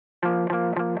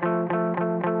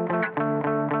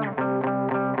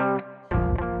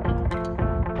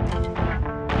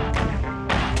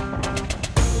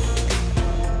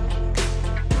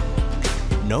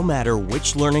No matter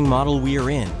which learning model we are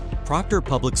in, Proctor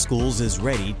Public Schools is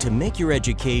ready to make your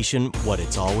education what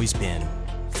it's always been,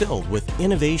 filled with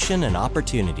innovation and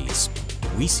opportunities.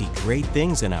 We see great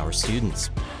things in our students.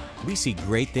 We see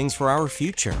great things for our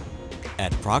future.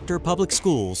 At Proctor Public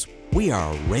Schools, we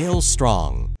are rail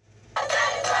strong.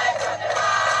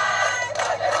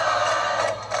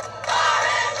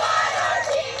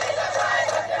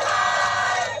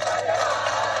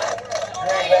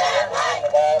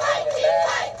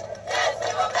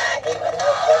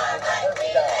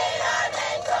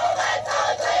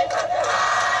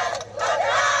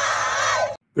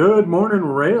 Good morning,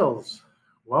 Rails.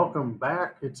 Welcome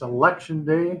back. It's election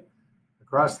day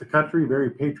across the country, very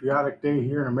patriotic day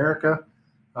here in America.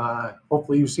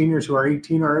 Hopefully you seniors who are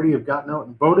 18 already have gotten out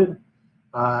and voted.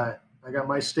 I got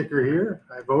my sticker here.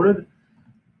 I voted.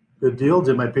 Good deal.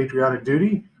 Did my patriotic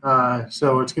duty.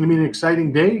 So it's going to be an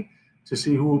exciting day to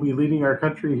see who will be leading our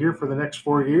country here for the next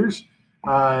 4 years.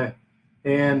 And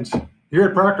here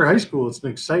at Proctor High School, it's an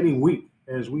exciting week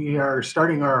as we are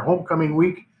starting our homecoming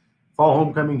week. Fall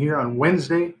homecoming here on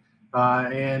Wednesday,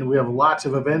 and we have lots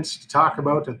of events to talk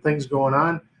about and things going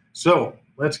on. So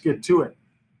let's get to it.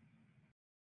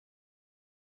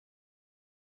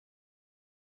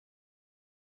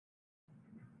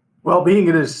 Well, being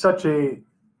it is such a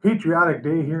patriotic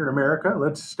day here in America,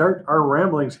 let's start our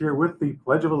ramblings here with the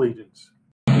Pledge of Allegiance.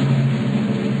 I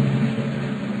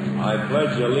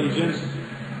pledge allegiance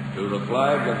to the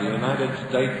flag of the United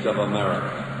States of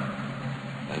America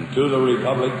and to the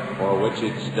republic for which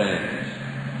it stands,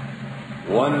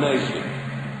 one nation,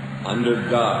 under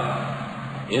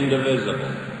God,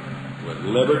 indivisible, with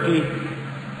liberty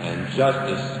and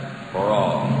justice for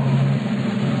all.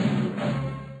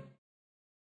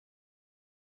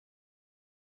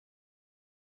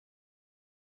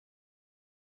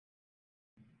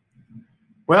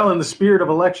 Well, in the spirit of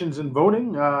elections and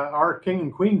voting, our King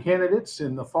and Queen candidates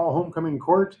in the Fall Homecoming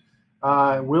Court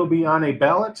will be on a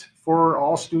ballot for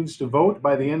all students to vote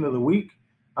by the end of the week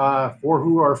for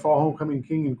who our Fall Homecoming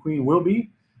King and Queen will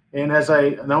be. And as I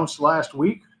announced last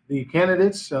week, the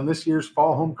candidates on this year's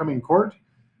Fall Homecoming Court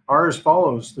are as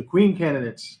follows. The Queen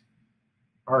candidates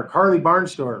are Carly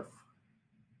Barnsdorf,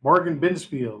 Morgan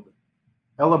Binsfield,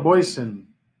 Ella Boyson,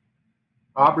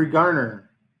 Aubrey Garner,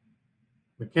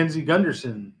 Mackenzie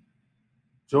Gunderson,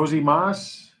 Josie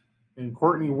Moss, and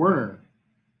Courtney Werner.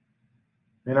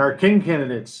 And our King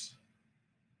candidates,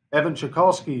 Evan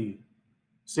Chikalski,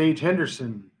 Sage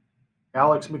Henderson,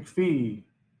 Alex McPhee,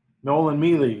 Nolan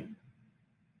Mealy,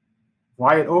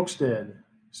 Wyatt Oakstead,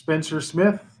 Spencer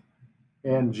Smith,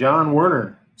 and John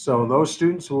Werner. So those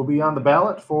students will be on the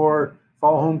ballot for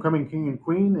Fall Homecoming King and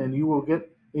Queen, and you will get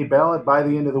a ballot by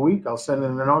the end of the week. I'll send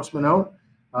an announcement out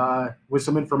with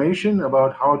some information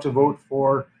about how to vote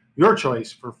for your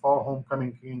choice for Fall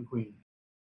Homecoming King and Queen.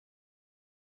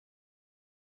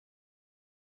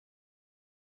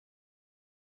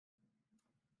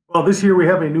 Well, this year we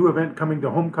have a new event coming to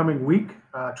Homecoming Week.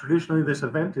 Traditionally, this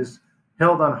event is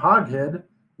held on Hoghead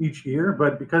each year,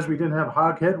 but because we didn't have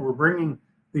Hoghead, we're bringing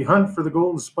the Hunt for the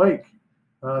Golden Spike,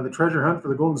 the treasure hunt for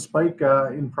the Golden Spike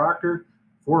in Proctor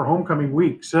for Homecoming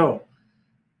Week. So,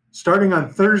 starting on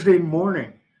Thursday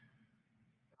morning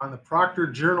on the Proctor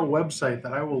Journal website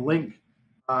that I will link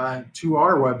to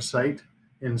our website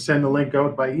and send the link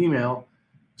out by email,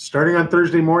 starting on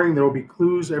Thursday morning, there will be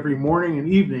clues every morning and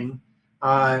evening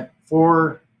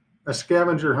for a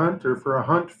scavenger hunt or for a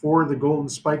hunt for the golden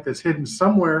spike that's hidden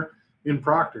somewhere in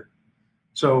Proctor.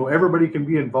 So everybody can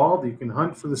be involved. You can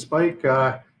hunt for the spike,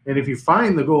 and if you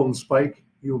find the golden spike,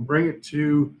 you'll bring it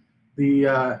to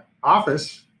the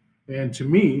office and to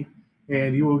me,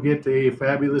 and you will get a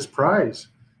fabulous prize.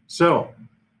 So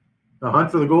the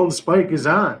hunt for the golden spike is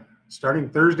on. Starting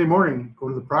Thursday morning, go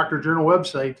to the Proctor Journal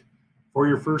website for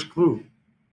your first clue.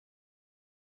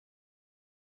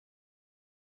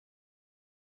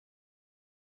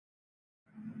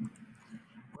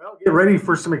 Well, get ready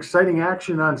for some exciting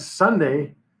action on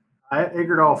Sunday at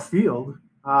Eggerdahl Field.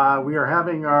 We are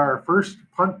having our first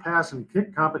punt, pass, and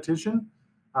kick competition.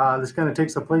 This kind of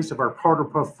takes the place of our Powder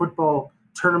Puff football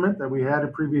tournament that we had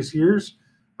in previous years.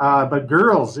 But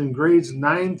girls in grades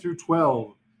 9 through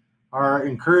 12 are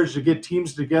encouraged to get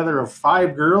teams together of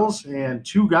 5 girls and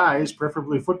 2 guys,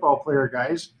 preferably football player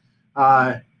guys,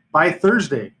 by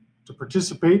Thursday to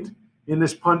participate in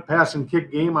this punt, pass, and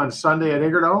kick game on Sunday at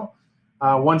Eggerdahl.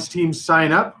 Once teams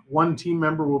sign up, one team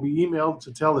member will be emailed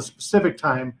to tell the specific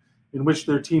time in which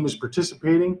their team is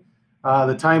participating.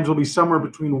 The times will be somewhere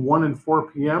between 1 and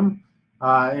 4 p.m.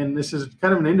 And this is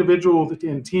kind of an individual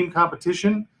and team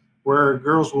competition where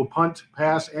girls will punt,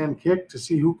 pass, and kick to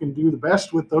see who can do the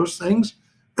best with those things.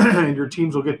 and your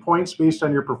teams will get points based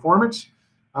on your performance.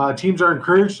 Teams are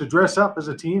encouraged to dress up as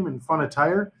a team in fun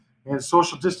attire, and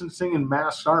social distancing and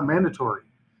masks are mandatory.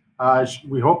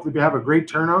 We hope that you have a great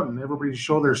turnout and everybody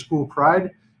show their school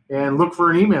pride, and look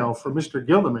for an email from Mr.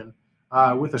 Gildeman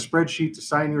with a spreadsheet to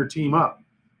sign your team up.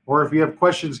 Or if you have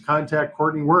questions, contact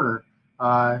Courtney Werner.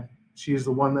 She's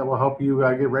the one that will help you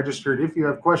get registered if you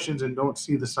have questions and don't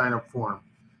see the sign-up form.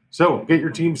 So get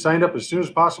your team signed up as soon as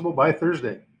possible by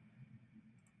Thursday.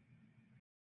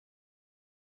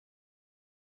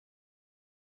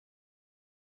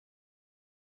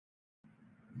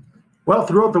 Well,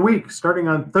 throughout the week, starting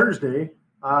on Thursday,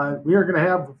 we are going to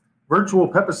have virtual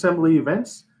pep assembly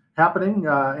events happening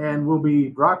and will be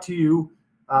brought to you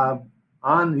on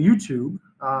YouTube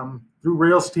through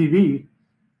Rails TV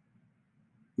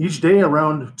each day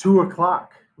around 2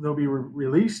 o'clock. They'll be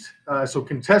released. So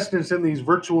contestants in these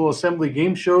virtual assembly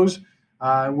game shows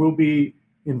will be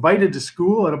invited to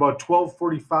school at about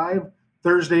 12:45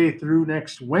 Thursday through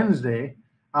next Wednesday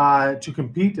to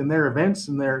compete in their events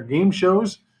and their game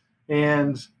shows.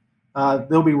 And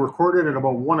they'll be recorded at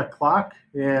about 1 o'clock,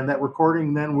 and that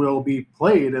recording then will be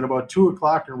played at about 2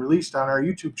 o'clock and released on our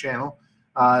YouTube channel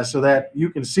so that you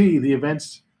can see the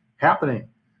events happening.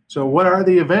 So what are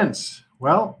the events?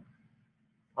 Well,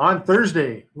 on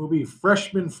Thursday will be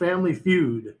Freshman Family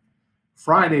Feud.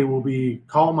 Friday will be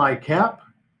Call My Cap.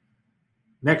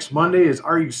 Next Monday is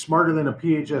Are You Smarter Than a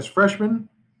PHS Freshman?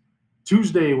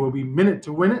 Tuesday will be Minute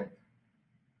to Win It.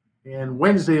 And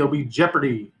Wednesday will be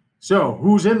Jeopardy! So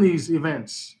who's in these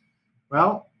events?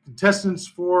 Well, contestants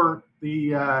for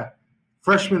the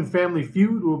Freshman Family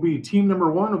Feud will be team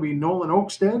number 1 will be Nolan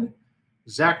Oakstead,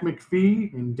 Zach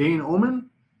McPhee, and Dane Oman.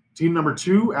 Team number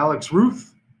 2, Alex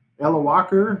Ruth, Ella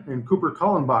Walker, and Cooper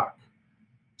Kallenbach.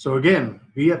 So again,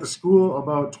 be at the school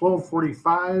about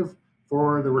 12:45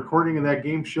 for the recording of that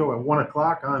game show at 1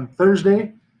 o'clock on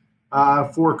Thursday.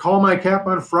 For Call My Cap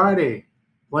on Friday,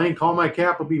 playing Call My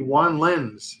Cap will be Juan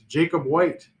Lenz, Jacob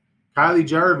White, Kylie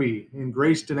Jarvie, and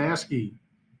Grace Danaski.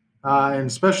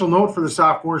 And special note for the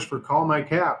sophomores for Call My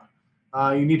Cap,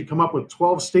 you need to come up with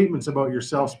 12 statements about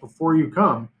yourselves before you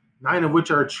come, 9 of which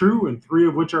are true and 3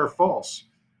 of which are false.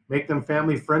 Make them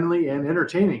family friendly and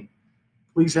entertaining.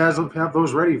 Please have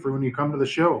those ready for when you come to the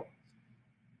show.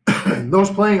 Those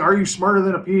playing Are You Smarter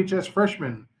Than a PHS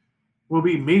Freshman will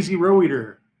be Maisie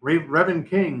Roweeder, Revan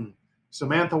King,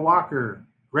 Samantha Walker,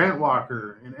 Grant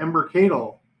Walker, and Ember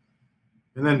Cadle.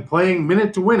 And then playing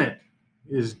Minute to Win It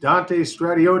is Dante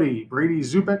Stradiotti, Brady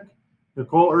Zupek,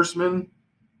 Nicole Ersman,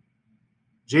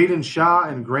 Jaden Shaw,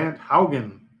 and Grant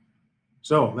Haugen.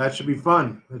 So that should be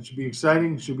fun. That should be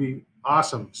exciting. Should be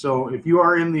awesome. So if you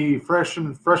are in the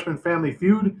Freshman Family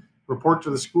Feud, report to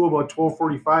the school about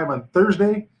 12:45 on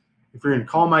Thursday. If you're in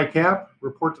Call My Cap,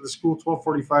 report to the school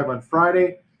 12:45 on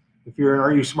Friday. If you're in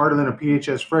Are You Smarter Than a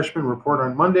PHS Freshman, report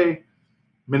on Monday.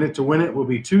 Minute to Win It will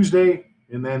be Tuesday.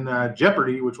 And then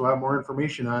Jeopardy, which we'll have more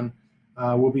information on,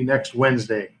 will be next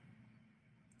Wednesday.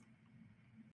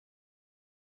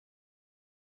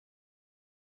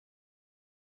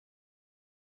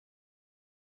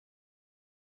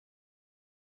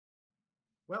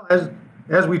 Well,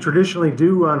 as we traditionally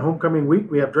do on homecoming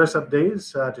week, we have dress-up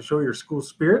days to show your school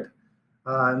spirit.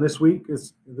 And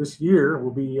this year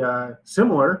will be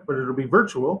similar, but it'll be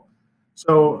virtual.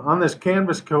 So on this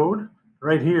Canvas code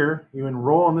right here, you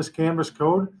enroll in this Canvas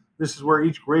code. This is where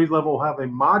each grade level will have a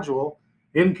module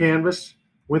in Canvas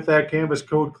with that Canvas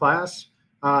code class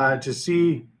to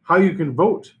see how you can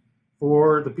vote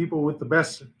for the people with the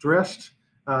best dressed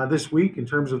this week in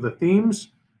terms of the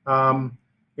themes.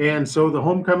 And so the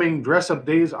homecoming dress-up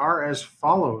days are as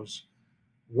follows.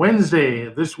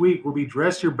 Wednesday this week will be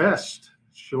Dress Your Best,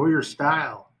 show your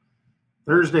style.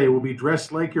 Thursday will be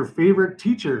Dress Like Your Favorite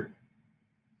Teacher.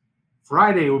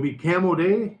 Friday will be Camo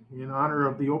Day in honor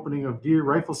of the opening of deer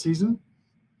rifle season.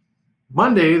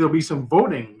 Monday, there'll be some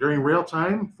voting during rail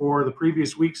time for the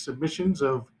previous week's submissions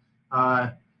of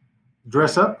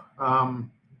dress up. And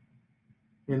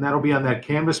that'll be on that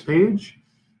Canvas page.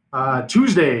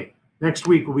 Tuesday next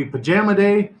week will be Pajama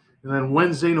Day. And then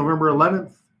Wednesday, November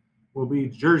 11th, will be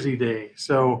Jersey Day.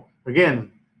 So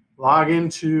again, log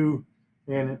into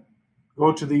and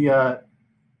go to the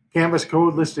Canvas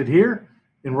code listed here,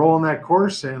 enroll in that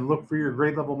course, and look for your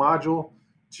grade level module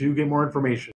to get more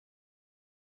information.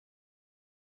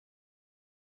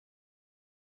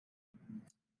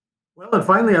 Well, and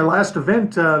finally, our last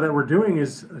event that we're doing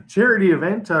is a charity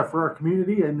event for our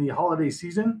community in the holiday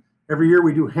season. Every year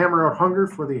we do Hammer Out Hunger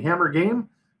for the Hammer game.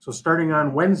 So starting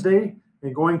on Wednesday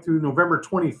and going through November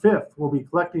 25th, we'll be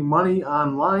collecting money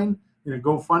online in a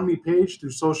GoFundMe page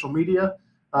through social media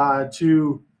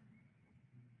to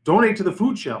donate to the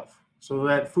food shelf so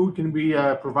that food can be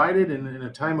provided in a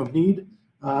time of need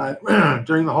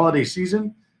during the holiday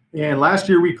season. And last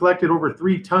year we collected over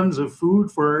 3 tons of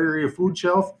food for our area food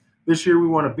shelf. This year we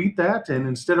want to beat that, and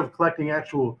instead of collecting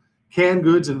actual canned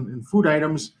goods and food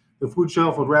items, the food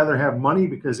shelf would rather have money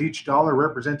because each dollar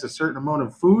represents a certain amount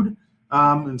of food.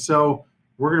 And so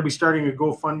we're going to be starting a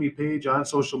GoFundMe page on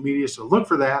social media, so look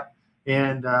for that.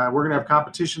 And we're going to have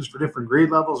competitions for different grade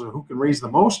levels of who can raise the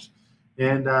most,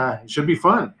 and it should be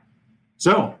fun.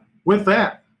 So with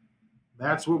that,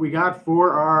 that's what we got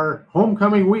for our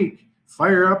homecoming week.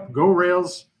 Fire up, go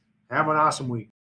Rails, have an awesome week.